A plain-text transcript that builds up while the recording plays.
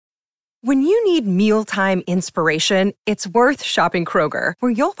When you need mealtime inspiration, it's worth shopping Kroger,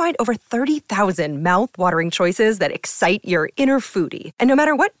 where you'll find over 30,000 mouth-watering choices that excite your inner foodie. And no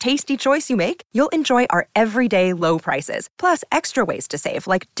matter what tasty choice you make, you'll enjoy our everyday low prices, plus extra ways to save,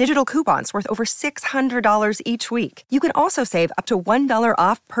 like digital coupons worth over $600 each week. You can also save up to $1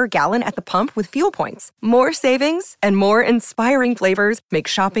 off per gallon at the pump with fuel points. More savings and more inspiring flavors make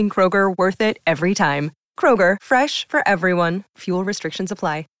shopping Kroger worth it every time. Kroger, fresh for everyone. Fuel restrictions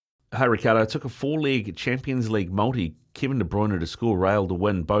apply. Hey, Ricardo, took a four-leg Champions League multi. Kevin De Bruyne to score, Rail to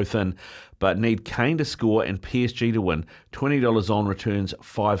win, both in, but need Kane to score and PSG to win. $20 on returns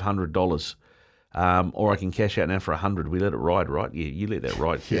 $500. Or I can cash out now for $100. We let it ride, right? Yeah, you let that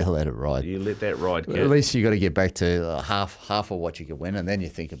ride. Yeah, let it ride. You let that ride. Well, at least you got to get back to half of what you could win, and then you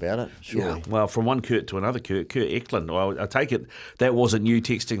think about it. Surely. Yeah. Well, from one Kurt to another Kurt Eklund. Well, I take it that wasn't you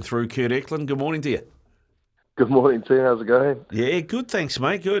texting through, Kurt Eklund. Good morning to you. Good morning, team. How's it going? Yeah, good, thanks,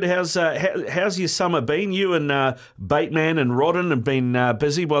 mate. Good. How's your summer been? You and Bateman and Rodden have been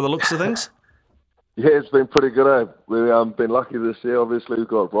busy by the looks of things? Yeah, it's been pretty good. We've been lucky this year. Obviously, we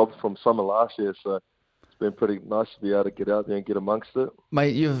got robbed from summer last year, so it's been pretty nice to be able to get out there and get amongst it.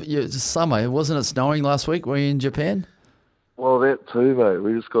 Mate, it's summer. Wasn't it snowing last week? Were you in Japan? Well, that too, mate.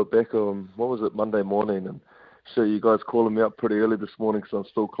 We just got back on, Monday morning, and sure, you guys calling me up pretty early this morning because I'm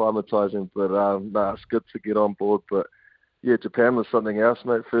still climatizing, but it's good to get on board. But yeah, Japan was something else,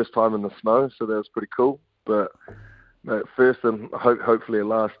 mate. First time in the snow, so that was pretty cool. But mate, first and hopefully it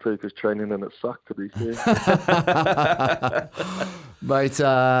lasts too, because training in it sucked, to be fair. Mate,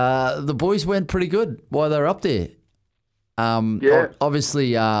 the boys went pretty good while they were up there. Yeah.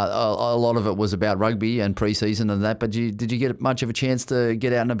 Obviously, a lot of it was about rugby and pre-season and that, but did you get much of a chance to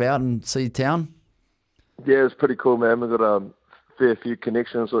get out and about and see town? Yeah, it was pretty cool, man. We got a fair few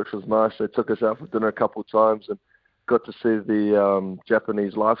connections, which was nice. They took us out for dinner a couple of times and got to see the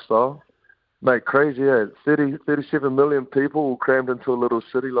Japanese lifestyle. Mate, crazy, yeah. 37 million people crammed into a little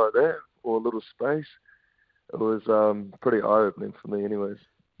city like that, or a little space. It was pretty eye-opening for me anyways.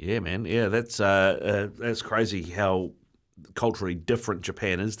 Yeah, man. Yeah, that's crazy how culturally different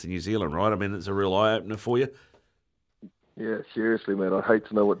Japan is to New Zealand, right? I mean, it's a real eye-opener for you. Yeah, seriously, mate. I'd hate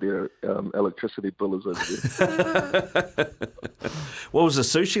to know what their electricity bill is over there. What was the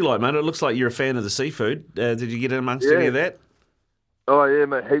sushi like, mate? It looks like you're a fan of the seafood. Did you get in amongst any of that? Oh, yeah,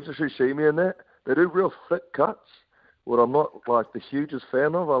 mate. Heaps of sashimi in that. They do real thick cuts, what I'm not like the hugest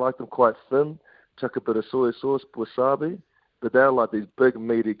fan of. I like them quite thin. Chuck a bit of soy sauce, wasabi. But they're like these big,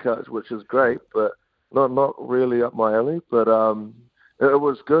 meaty cuts, which is great, but not really up my alley. But it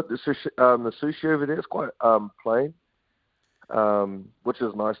was good. The sushi over there is quite plain. Which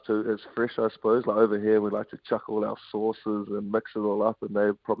is nice too. It's fresh, I suppose. Like over here, we like to chuck all our sauces and mix it all up, and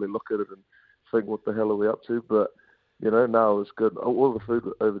they probably look at it and think, "What the hell are we up to?" But no, it was good. All the food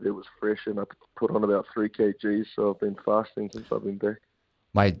over there was fresh, and I put on about 3 kgs. So I've been fasting since I've been back.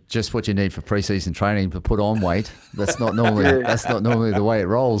 Mate, just what you need for pre-season training to put on weight. That's not normally that's not normally the way it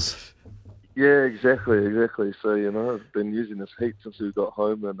rolls. Yeah, exactly. So I've been using this heat since we got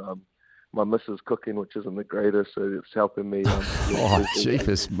home, and my missus cooking, which isn't the greatest, so it's helping me. Oh,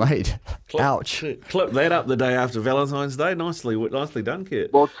 jeepers, mate. Ouch. Clip that up the day after Valentine's Day. Nicely done,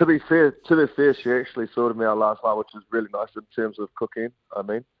 Kurt. Well, to be fair, she actually sorted me out last night, which is really nice in terms of cooking, I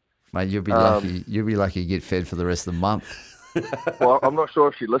mean. Mate, you'll be lucky. You'll be lucky to get fed for the rest of the month. Well, I'm not sure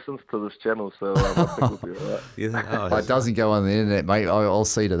if she listens to this channel, so I think we'll be all right. It doesn't go on the internet, mate. I'll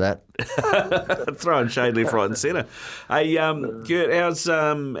see to that. Throwing shade left, right, and centre. Hey, Kurt,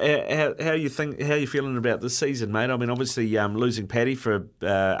 how you feeling about this season, mate? I mean, obviously, losing Paddy for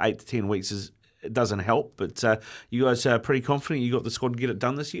 8 to 10 weeks doesn't help, but you guys are pretty confident you got the squad to get it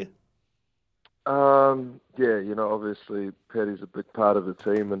done this year. Yeah, obviously Paddy's a big part of the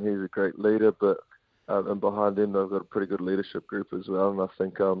team, and he's a great leader, but. And behind him, they've got a pretty good leadership group as well. And I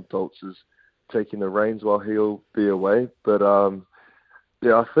think Doltz is taking the reins while he'll be away. But, I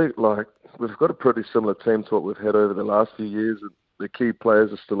think we've got a pretty similar team to what we've had over the last few years. The key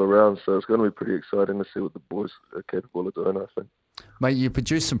players are still around, so it's going to be pretty exciting to see what the boys are capable of doing, I think. Mate, you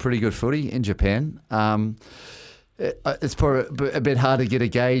produced some pretty good footy in Japan. It's probably a bit hard to get a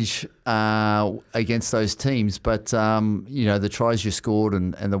gauge against those teams, but the tries you scored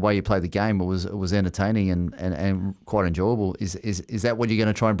and the way you played the game, it was entertaining and quite enjoyable. Is that what you're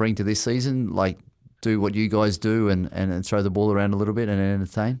going to try and bring to this season? Like, do what you guys do and throw the ball around a little bit and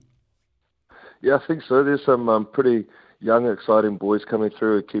entertain? Yeah, I think so. There's some pretty young, exciting boys coming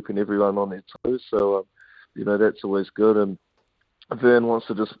through and keeping everyone on their toes. So, that's always good. And Vern wants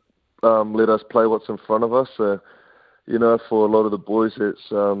to just let us play what's in front of us. For a lot of the boys, it's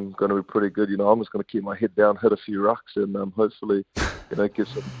going to be pretty good. I'm just going to keep my head down, hit a few rucks, and hopefully get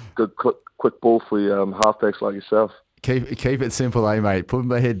some good quick ball for you halfbacks like yourself. Keep it simple, mate? Put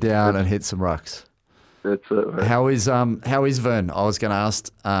my head down and hit some rucks. That's it, mate. How is Vern? I was going to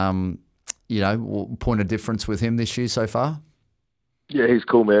ask, point of difference with him this year so far? Yeah, he's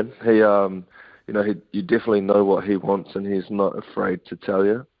cool, man. He, you definitely know what he wants, and he's not afraid to tell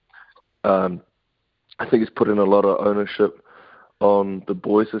you. I think he's put in a lot of ownership on the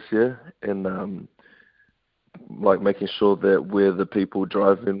boys this year, and making sure that we're the people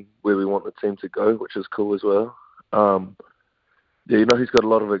driving where we want the team to go, which is cool as well. He's got a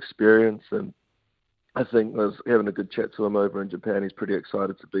lot of experience, and I think I was having a good chat to him over in Japan. He's pretty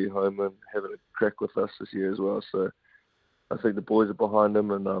excited to be home and having a crack with us this year as well. So I think the boys are behind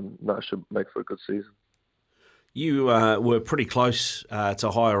him, and that should make for a good season. You were pretty close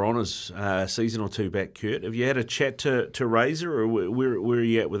to higher honours a season or two back, Kurt. Have you had a chat to Razor, or where are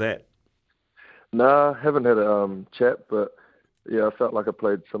you at with that? Nah, haven't had a chat, but yeah, I felt like I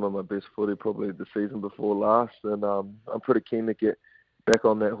played some of my best footy probably the season before last, and I'm pretty keen to get back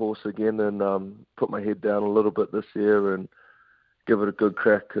on that horse again and put my head down a little bit this year and give it a good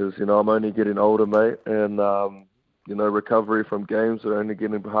crack, because I'm only getting older, mate, and recovery from games are only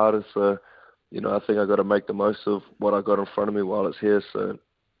getting harder. So I think I got to make the most of what I got in front of me while it's here. So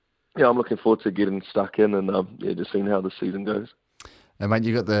yeah, I'm looking forward to getting stuck in and just seeing how the season goes. And mate,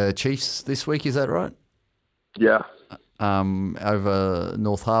 you got the Chiefs this week, is that right? Yeah. Over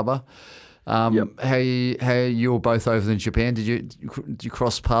North Harbour. Yep. How you were both over in Japan? Did you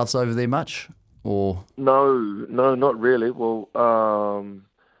cross paths over there much, or? No, not really. Well,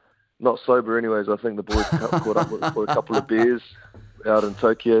 not sober, anyways. I think the boys caught up for a couple of beers out in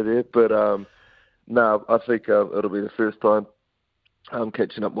Tokyo there, but I think it'll be the first time I'm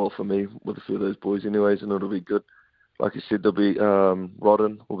catching up well for me with a few of those boys, anyways, and it'll be good. Like you said, there'll be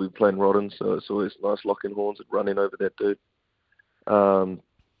Rodden. We'll be playing Rodden, so it's always nice locking horns and running over that dude. So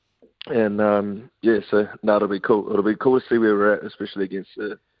it'll be cool. It'll be cool to see where we're at, especially against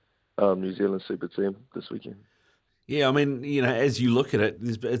the New Zealand Super Team this weekend. Yeah, I mean, as you look at it,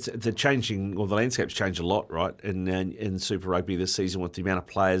 it's a changing, the landscape's changed a lot, right? In Super Rugby this season, with the amount of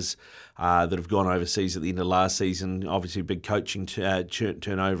players that have gone overseas at the end of last season, obviously big coaching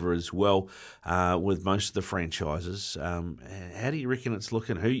turnover as well with most of the franchises. How do you reckon it's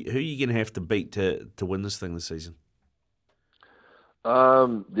looking? Who are you going to have to beat to win this thing this season?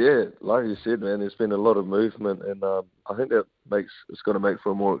 Like you said, man, there's been a lot of movement, and I think it's going to make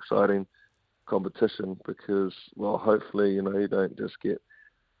for a more exciting competition, because, well, hopefully, you don't just get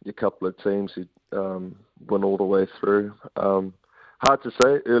your couple of teams who win all the way through. Hard to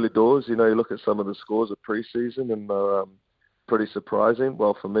say, early doors. You look at some of the scores of pre-season, and they're pretty surprising.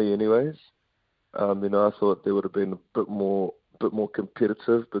 Well, for me, anyways. I thought there would have been a bit more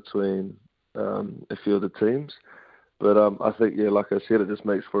competitive between a few of the teams. But I think, like I said, it just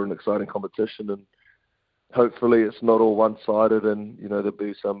makes for an exciting competition, and hopefully it's not all one-sided, and there'll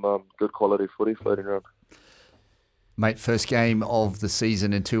be some good quality footy floating around. Mate, first game of the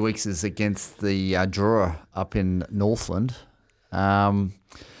season in 2 weeks is against the Drua up in Northland.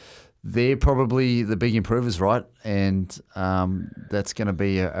 They're probably the big improvers, right? And that's going to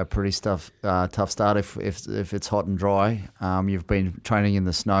be a pretty tough start if it's hot and dry. You've been training in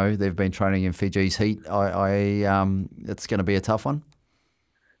the snow. They've been training in Fiji's heat. It's going to be a tough one.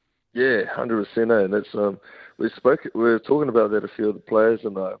 Yeah, 100%. And it's we were talking about that, a few of the players,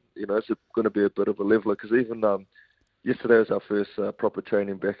 and it's going to be a bit of a leveler, because even yesterday was our first proper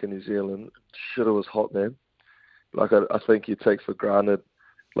training back in New Zealand. Shit, it was hot, man. Like I think you take for granted,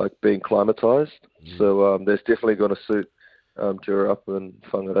 like, being climatized. So that's definitely going to suit Drua up and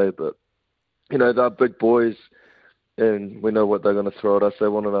Whangarei. But they're big boys, and we know what they're going to throw at us. They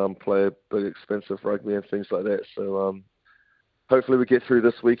want to play big, expensive rugby and things like that. So hopefully we get through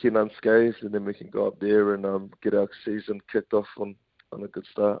this weekend unscathed, and then we can go up there and get our season kicked off on a good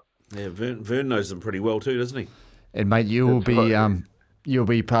start. Yeah, Vern knows them pretty well too, doesn't he? And mate, you'll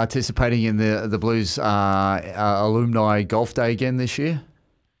be participating in the Blues alumni golf day again this year.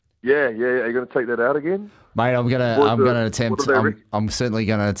 Yeah. Are you going to take that out again? Mate, I'm certainly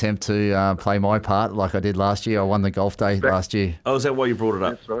going to attempt to play my part like I did last year. I won the golf day last year. Oh, is that why you brought it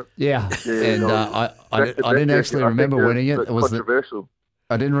up? That's right. Yeah. And I didn't actually remember winning it. It was controversial.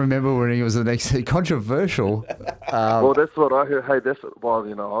 I didn't remember winning. It was the next controversial. Well, that's what I heard. Hey, I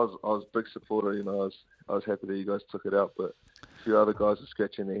was a big supporter. I was happy that you guys took it out, but a few other guys are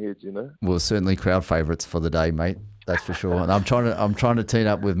scratching their heads. Well, certainly crowd favourites for the day, mate. That's for sure. And I'm trying to team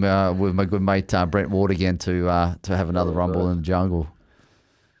up with my good mate Brent Ward again to have another rumble in the jungle.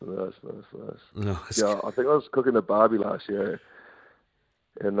 Nice. Yeah, I think I was cooking the barbie last year,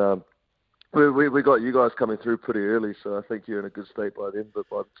 and We got you guys coming through pretty early, so I think you're in a good state by then. But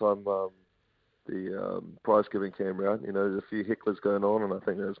by the time the prize giving came around, there's a few hecklers going on, and I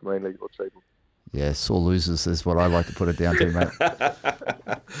think that was mainly your table. Yeah, sore losers is what I like to put it down to, mate.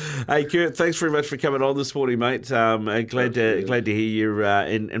 Hey, Kurt, thanks very much for coming on this morning, mate. Glad to hear you're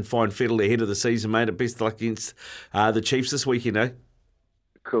in fine fettle ahead of the season, mate. Best of luck against the Chiefs this weekend, eh?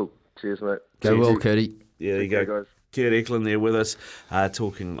 Cool. Cheers, mate. Go well, Curty. Yeah, there you go. Guys. Kurt Eklund there with us,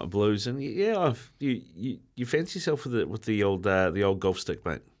 talking blues, and you fancy yourself with the old golf stick,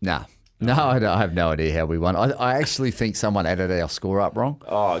 mate? Nah. No, I have no idea how we won. I actually think someone added our score up wrong.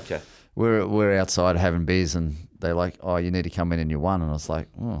 Oh, okay. We're outside having beers, and they're like, "Oh, you need to come in and you won." And I was like,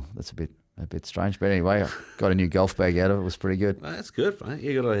 "Oh, that's a bit strange." But anyway, I got a new golf bag out of it. It was pretty good. That's good, mate.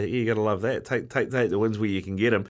 You gotta love that. Take the wins where you can get them.